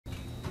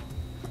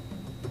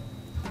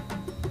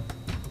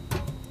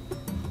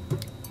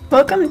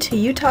Welcome to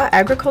Utah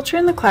Agriculture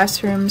in the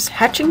Classroom's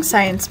Hatching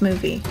Science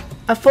movie,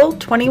 a full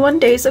 21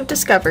 days of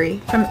discovery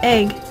from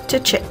egg to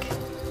chick.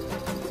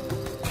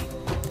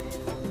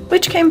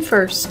 Which came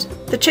first,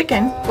 the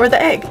chicken or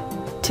the egg?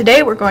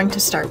 Today we're going to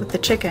start with the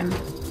chicken.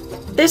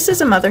 This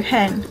is a mother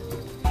hen.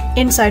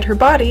 Inside her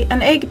body,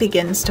 an egg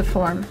begins to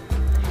form.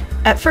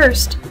 At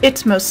first,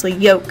 it's mostly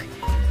yolk,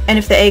 and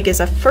if the egg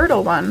is a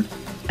fertile one,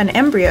 an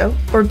embryo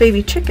or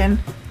baby chicken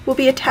will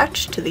be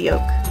attached to the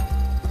yolk.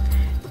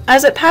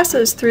 As it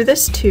passes through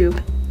this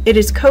tube, it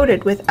is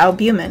coated with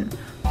albumin,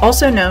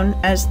 also known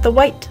as the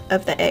white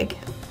of the egg.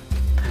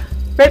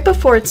 Right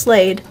before it's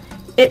laid,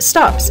 it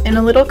stops in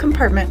a little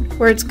compartment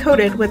where it's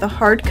coated with a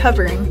hard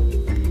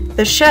covering.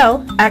 The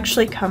shell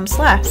actually comes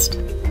last.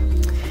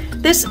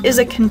 This is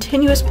a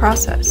continuous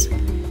process.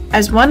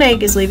 As one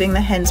egg is leaving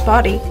the hen's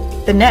body,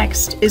 the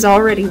next is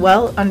already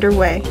well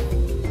underway.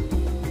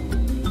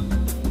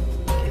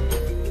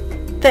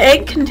 The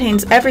egg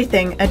contains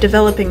everything a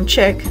developing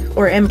chick,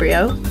 or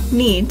embryo,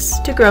 needs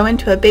to grow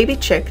into a baby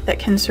chick that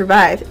can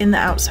survive in the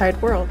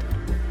outside world.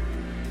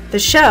 The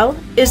shell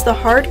is the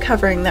hard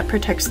covering that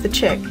protects the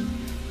chick,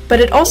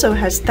 but it also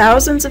has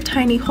thousands of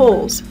tiny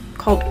holes,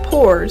 called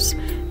pores,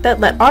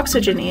 that let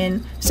oxygen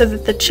in so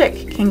that the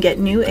chick can get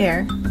new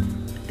air.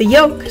 The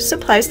yolk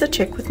supplies the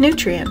chick with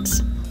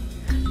nutrients.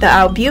 The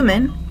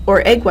albumin,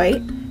 or egg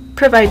white,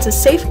 provides a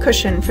safe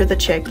cushion for the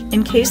chick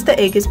in case the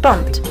egg is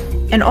bumped,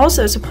 and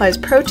also supplies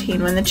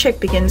protein when the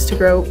chick begins to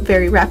grow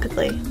very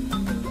rapidly.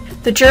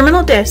 The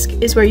germinal disc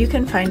is where you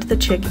can find the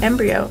chick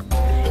embryo.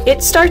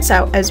 It starts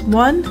out as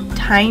one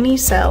tiny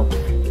cell,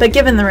 but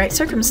given the right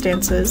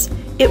circumstances,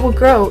 it will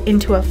grow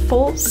into a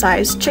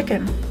full-sized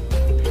chicken.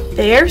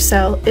 The air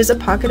cell is a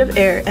pocket of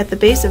air at the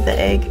base of the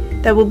egg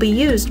that will be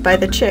used by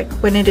the chick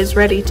when it is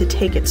ready to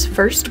take its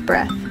first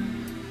breath.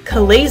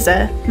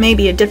 Chalaza may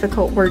be a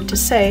difficult word to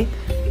say,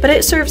 but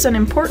it serves an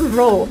important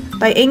role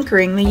by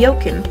anchoring the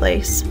yolk in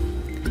place.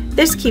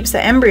 This keeps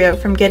the embryo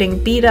from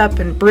getting beat up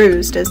and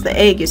bruised as the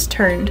egg is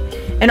turned,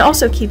 and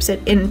also keeps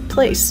it in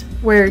place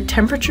where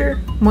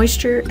temperature,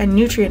 moisture, and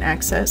nutrient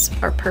access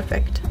are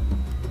perfect.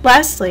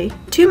 Lastly,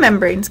 two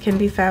membranes can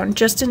be found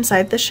just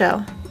inside the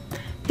shell.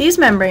 These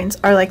membranes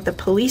are like the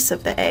police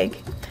of the egg.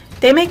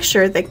 They make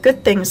sure that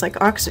good things like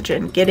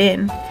oxygen get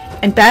in,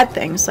 and bad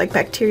things like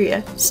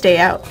bacteria stay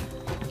out.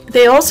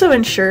 They also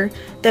ensure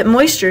that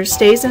moisture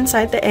stays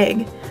inside the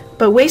egg,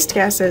 but waste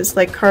gases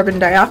like carbon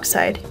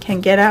dioxide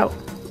can get out.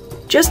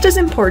 Just as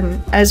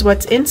important as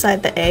what's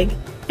inside the egg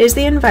is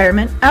the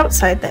environment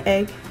outside the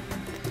egg.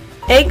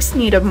 Eggs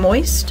need a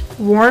moist,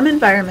 warm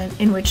environment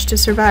in which to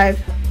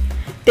survive.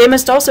 They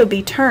must also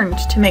be turned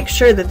to make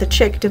sure that the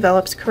chick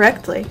develops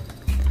correctly.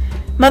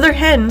 Mother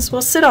hens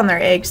will sit on their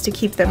eggs to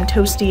keep them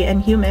toasty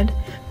and humid,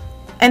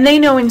 and they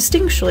know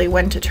instinctually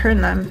when to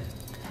turn them.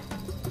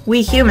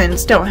 We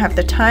humans don't have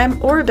the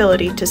time or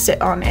ability to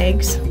sit on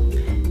eggs.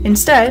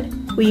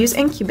 Instead, we use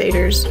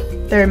incubators,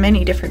 there are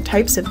many different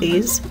types of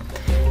these,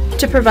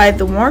 to provide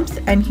the warmth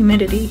and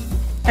humidity,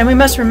 and we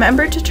must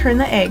remember to turn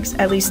the eggs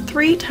at least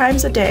 3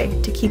 times a day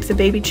to keep the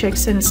baby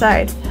chicks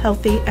inside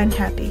healthy and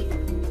happy.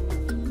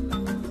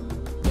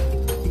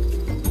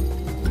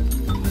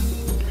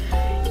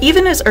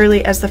 Even as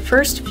early as the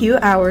first few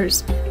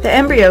hours, the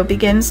embryo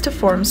begins to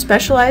form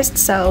specialized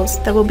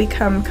cells that will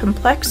become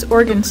complex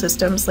organ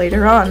systems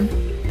later on.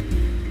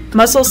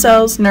 Muscle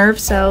cells, nerve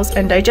cells,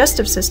 and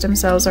digestive system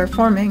cells are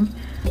forming,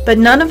 but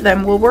none of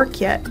them will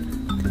work yet.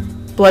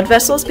 Blood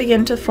vessels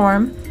begin to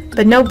form,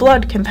 but no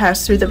blood can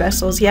pass through the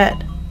vessels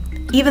yet.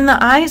 Even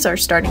the eyes are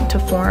starting to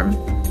form.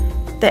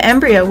 The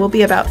embryo will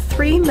be about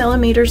 3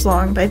 millimeters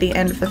long by the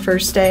end of the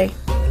first day.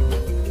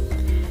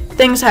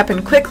 Things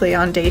happen quickly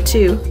on day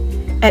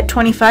 2. At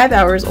 25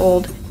 hours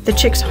old, the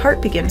chick's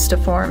heart begins to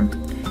form.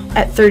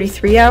 At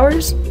 33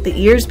 hours, the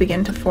ears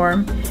begin to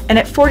form, and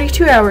at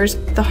 42 hours,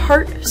 the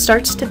heart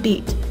starts to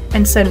beat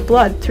and send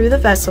blood through the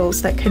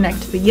vessels that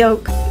connect the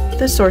yolk,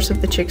 the source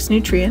of the chick's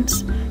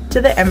nutrients, to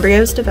the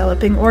embryo's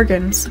developing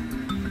organs.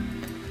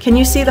 Can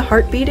you see the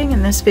heart beating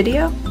in this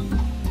video?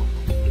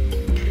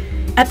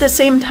 At the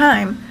same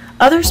time,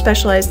 other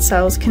specialized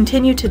cells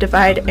continue to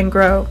divide and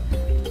grow.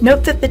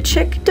 Note that the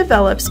chick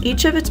develops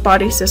each of its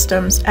body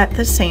systems at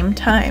the same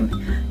time.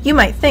 You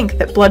might think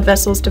that blood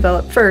vessels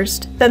develop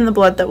first, then the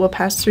blood that will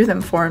pass through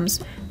them forms,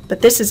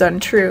 but this is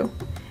untrue.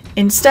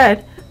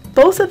 Instead,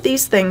 both of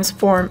these things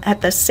form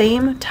at the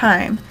same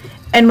time,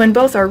 and when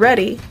both are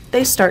ready,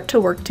 they start to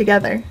work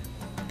together.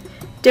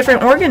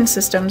 Different organ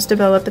systems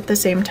develop at the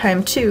same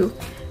time too.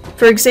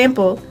 For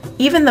example,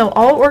 even though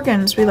all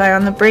organs rely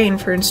on the brain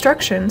for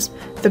instructions,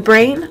 the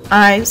brain,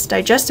 eyes,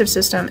 digestive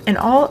system, and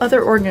all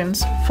other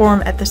organs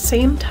form at the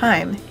same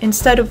time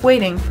instead of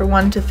waiting for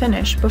one to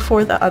finish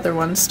before the other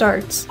one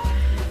starts.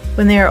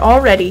 When they are all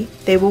ready,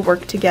 they will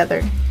work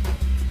together.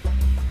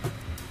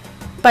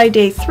 By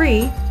day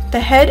 3,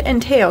 the head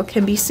and tail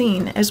can be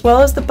seen, as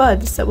well as the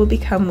buds that will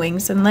become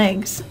wings and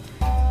legs.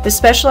 The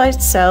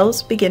specialized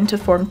cells begin to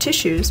form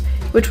tissues,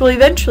 which will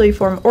eventually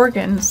form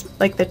organs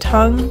like the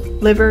tongue,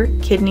 liver,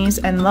 kidneys,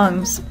 and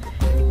lungs.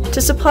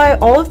 To supply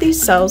all of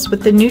these cells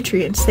with the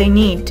nutrients they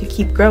need to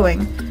keep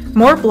growing,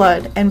 more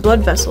blood and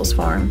blood vessels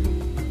form.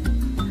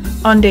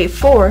 On day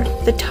 4,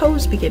 the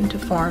toes begin to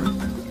form.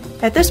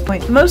 At this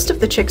point, most of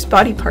the chick's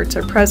body parts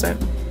are present,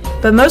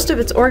 but most of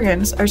its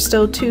organs are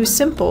still too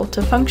simple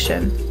to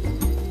function.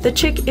 The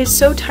chick is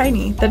so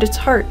tiny that its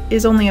heart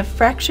is only a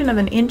fraction of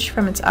an inch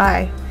from its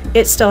eye.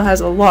 It still has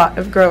a lot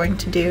of growing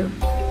to do.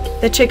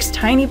 The chick's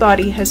tiny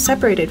body has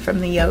separated from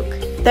the yolk.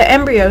 The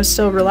embryo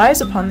still relies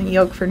upon the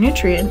yolk for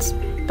nutrients,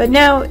 but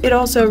now it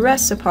also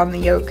rests upon the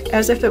yolk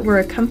as if it were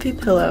a comfy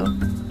pillow.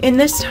 In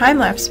this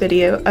time-lapse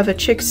video of a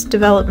chick's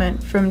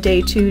development from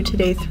day 2 to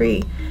day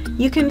 3,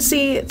 you can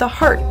see the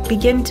heart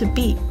begin to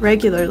beat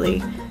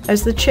regularly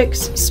as the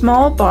chick's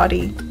small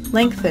body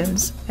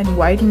lengthens and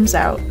widens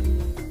out.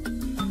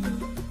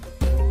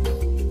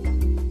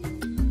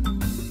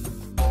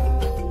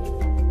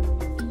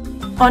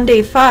 On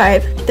day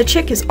 5, the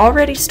chick is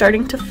already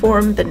starting to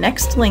form the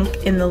next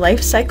link in the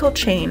life cycle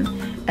chain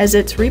as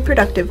its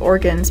reproductive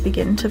organs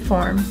begin to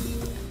form.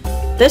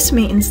 This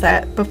means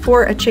that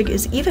before a chick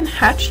is even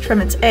hatched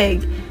from its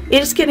egg,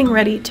 it is getting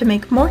ready to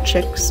make more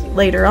chicks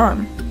later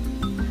on.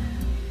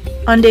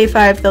 On day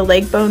 5, the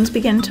leg bones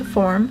begin to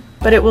form,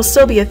 but it will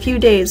still be a few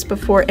days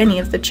before any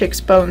of the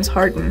chick's bones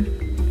harden.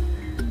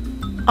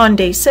 On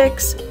day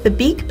 6, the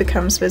beak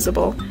becomes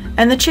visible,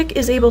 and the chick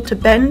is able to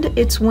bend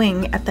its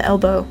wing at the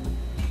elbow.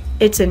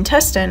 Its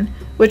intestine,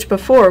 which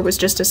before was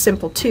just a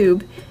simple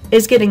tube,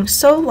 is getting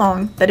so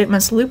long that it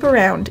must loop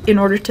around in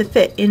order to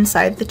fit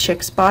inside the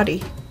chick's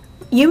body.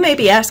 You may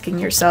be asking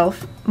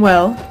yourself,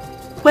 well,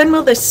 when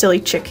will this silly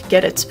chick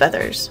get its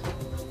feathers?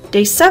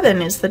 Day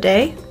 7 is the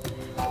day.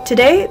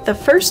 Today, the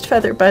first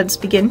feather buds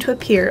begin to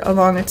appear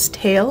along its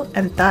tail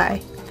and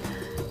thigh.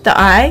 The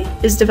eye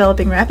is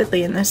developing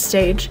rapidly in this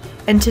stage,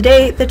 and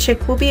today the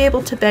chick will be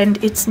able to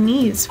bend its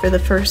knees for the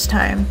first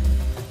time.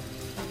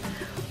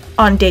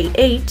 On day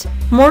 8,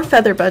 more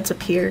feather buds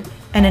appear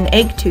and an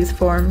egg tooth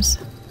forms.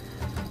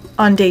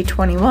 On day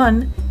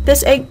 21,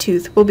 this egg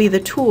tooth will be the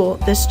tool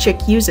this chick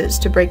uses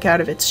to break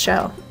out of its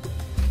shell.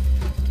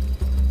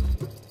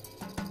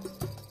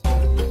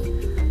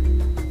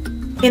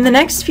 In the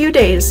next few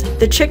days,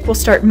 the chick will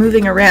start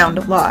moving around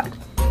a lot.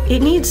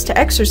 It needs to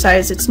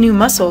exercise its new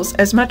muscles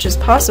as much as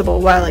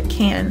possible while it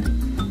can.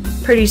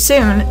 Pretty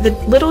soon, the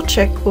little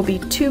chick will be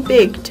too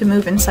big to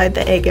move inside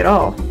the egg at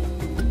all.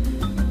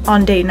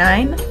 On day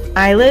 9,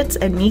 eyelids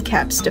and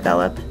kneecaps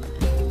develop.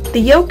 The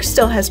yolk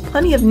still has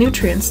plenty of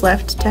nutrients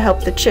left to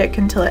help the chick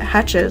until it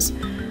hatches,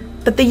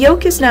 but the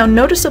yolk is now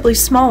noticeably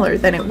smaller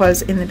than it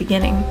was in the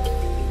beginning.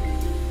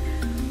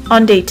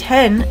 On day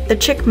 10, the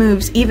chick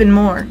moves even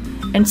more,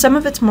 and some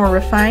of its more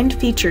refined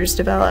features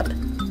develop: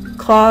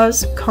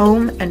 claws,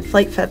 comb, and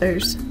flight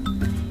feathers.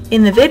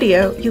 In the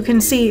video, you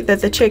can see that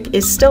the chick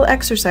is still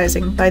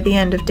exercising by the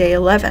end of day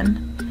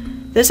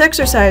 11. This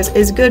exercise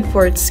is good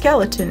for its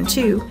skeleton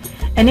too,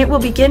 and it will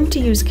begin to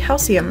use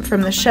calcium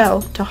from the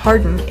shell to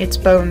harden its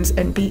bones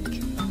and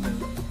beak.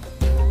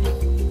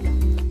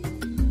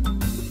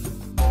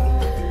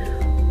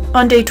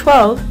 On day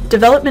 12,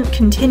 development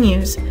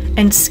continues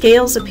and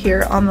scales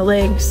appear on the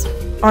legs.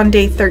 On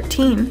day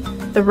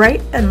 13, the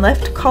right and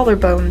left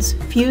collarbones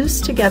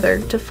fuse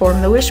together to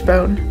form the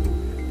wishbone.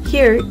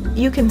 Here,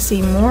 you can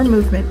see more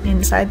movement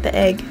inside the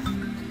egg.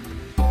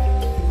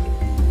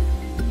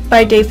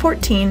 By day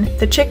 14,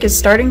 the chick is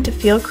starting to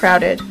feel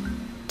crowded.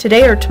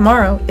 Today or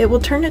tomorrow, it will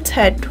turn its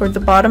head toward the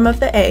bottom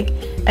of the egg,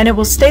 and it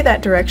will stay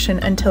that direction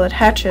until it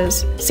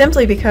hatches,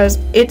 simply because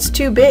it's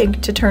too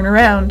big to turn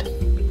around.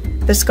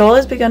 The skull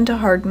has begun to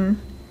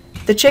harden.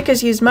 The chick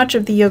has used much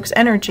of the yolk's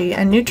energy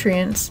and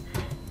nutrients,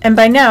 and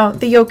by now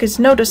the yolk is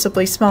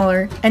noticeably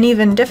smaller and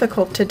even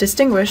difficult to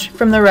distinguish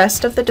from the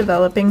rest of the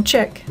developing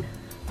chick.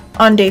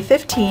 On day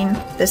 15,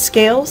 the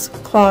scales,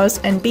 claws,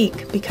 and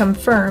beak become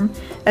firm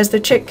as the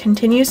chick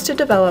continues to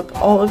develop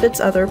all of its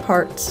other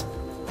parts.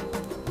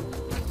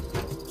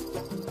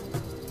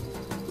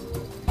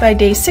 By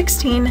day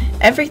 16,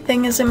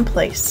 everything is in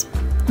place.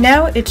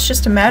 Now it's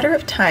just a matter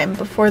of time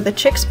before the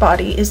chick's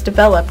body is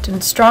developed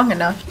and strong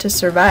enough to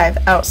survive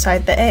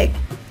outside the egg.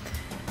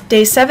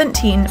 Day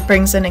 17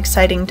 brings an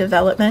exciting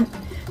development.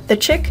 The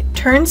chick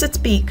turns its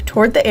beak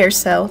toward the air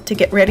cell to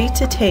get ready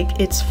to take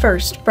its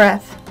first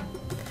breath.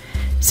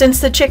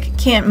 Since the chick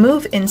can't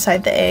move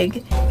inside the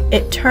egg,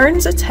 it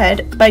turns its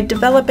head by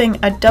developing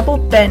a double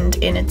bend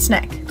in its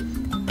neck.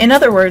 In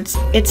other words,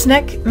 its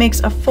neck makes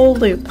a full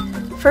loop,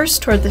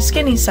 first toward the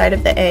skinny side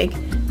of the egg,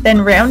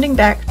 then rounding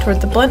back toward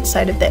the blunt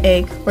side of the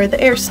egg where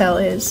the air cell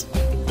is.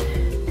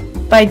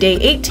 By day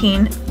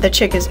 18, the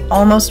chick is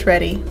almost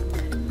ready.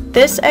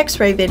 This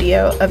X-ray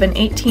video of an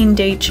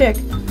 18-day chick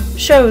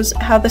shows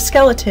how the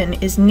skeleton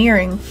is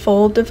nearing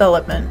full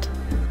development.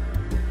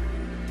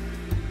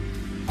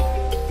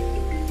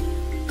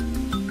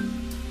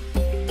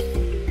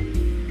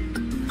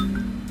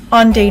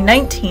 On day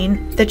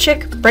 19, the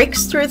chick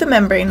breaks through the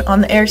membrane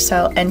on the air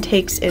cell and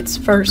takes its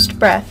first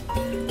breath.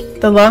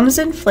 The lungs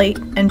inflate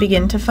and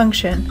begin to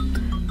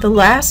function. the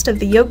last of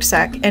the yolk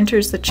sac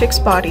enters the chick's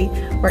body,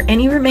 where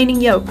any remaining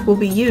yolk will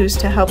be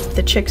used to help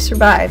the chick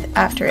survive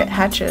after it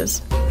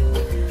hatches.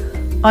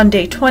 On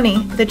day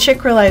 20, the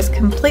chick relies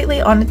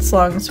completely on its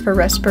lungs for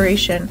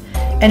respiration,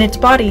 and its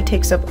body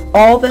takes up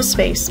all the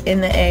space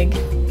in the egg.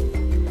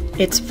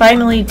 It's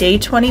finally day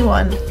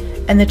 21,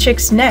 and the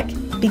chick's neck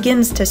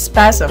begins to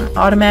spasm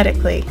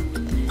automatically.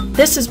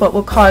 This is what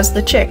will cause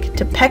the chick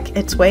to peck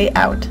its way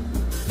out.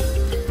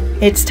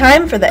 It's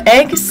time for the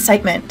egg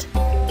excitement.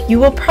 You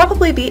will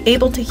probably be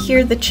able to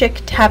hear the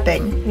chick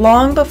tapping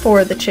long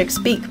before the chick's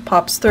beak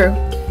pops through.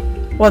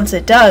 Once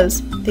it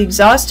does, the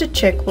exhausted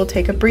chick will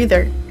take a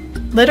breather,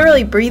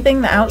 literally breathing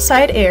the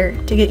outside air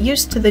to get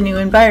used to the new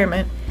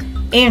environment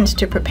and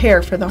to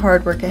prepare for the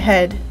hard work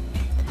ahead.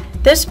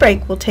 This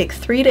break will take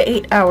 3 to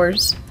 8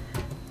 hours.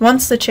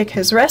 Once the chick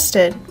has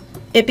rested,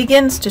 it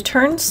begins to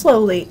turn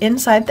slowly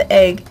inside the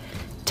egg,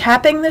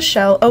 tapping the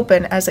shell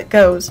open as it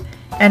goes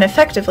and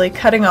effectively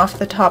cutting off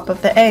the top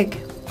of the egg.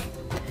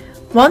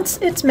 Once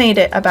it's made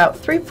it about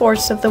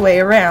 3/4 of the way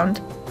around,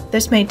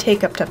 this may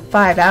take up to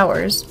 5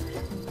 hours,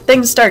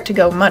 things start to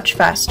go much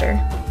faster.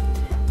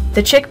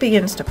 The chick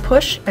begins to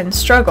push and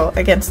struggle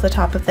against the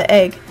top of the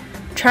egg,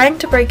 trying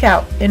to break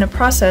out in a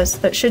process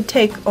that should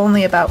take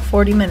only about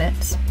 40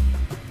 minutes.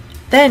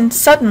 Then,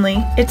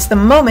 suddenly, it's the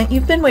moment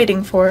you've been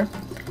waiting for.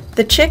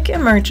 The chick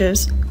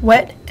emerges,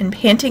 wet and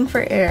panting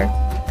for air.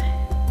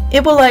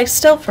 It will lie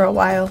still for a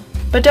while,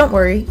 but don't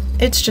worry,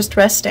 it's just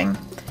resting.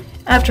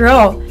 After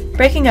all,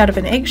 breaking out of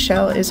an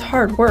eggshell is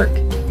hard work.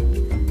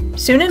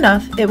 Soon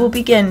enough, it will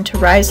begin to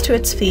rise to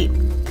its feet.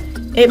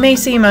 It may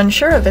seem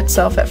unsure of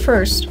itself at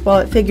first while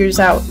it figures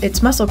out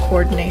its muscle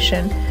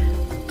coordination,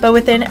 but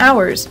within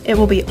hours it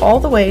will be all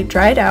the way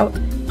dried out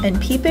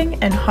and peeping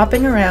and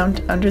hopping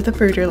around under the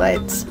brooder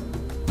lights.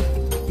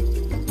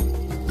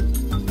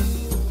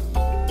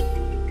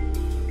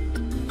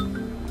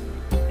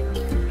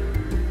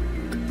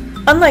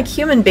 Unlike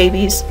human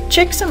babies,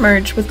 chicks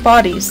emerge with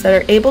bodies that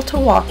are able to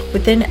walk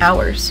within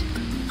hours.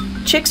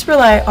 Chicks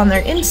rely on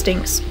their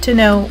instincts to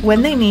know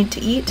when they need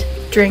to eat,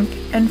 drink,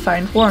 and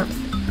find warmth.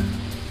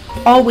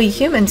 All we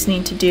humans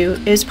need to do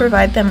is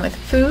provide them with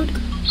food,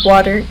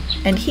 water,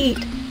 and heat,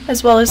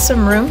 as well as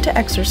some room to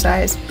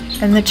exercise,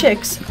 and the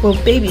chicks will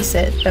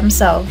babysit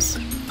themselves.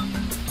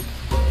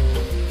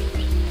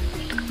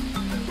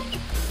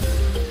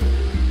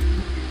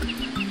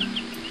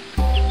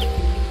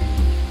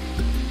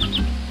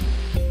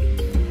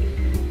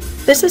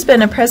 This has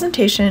been a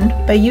presentation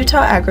by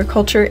Utah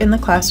Agriculture in the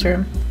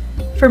Classroom.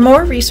 For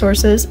more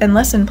resources and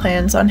lesson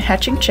plans on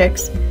hatching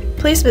chicks,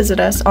 please visit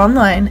us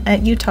online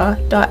at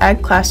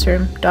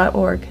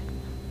utah.agclassroom.org.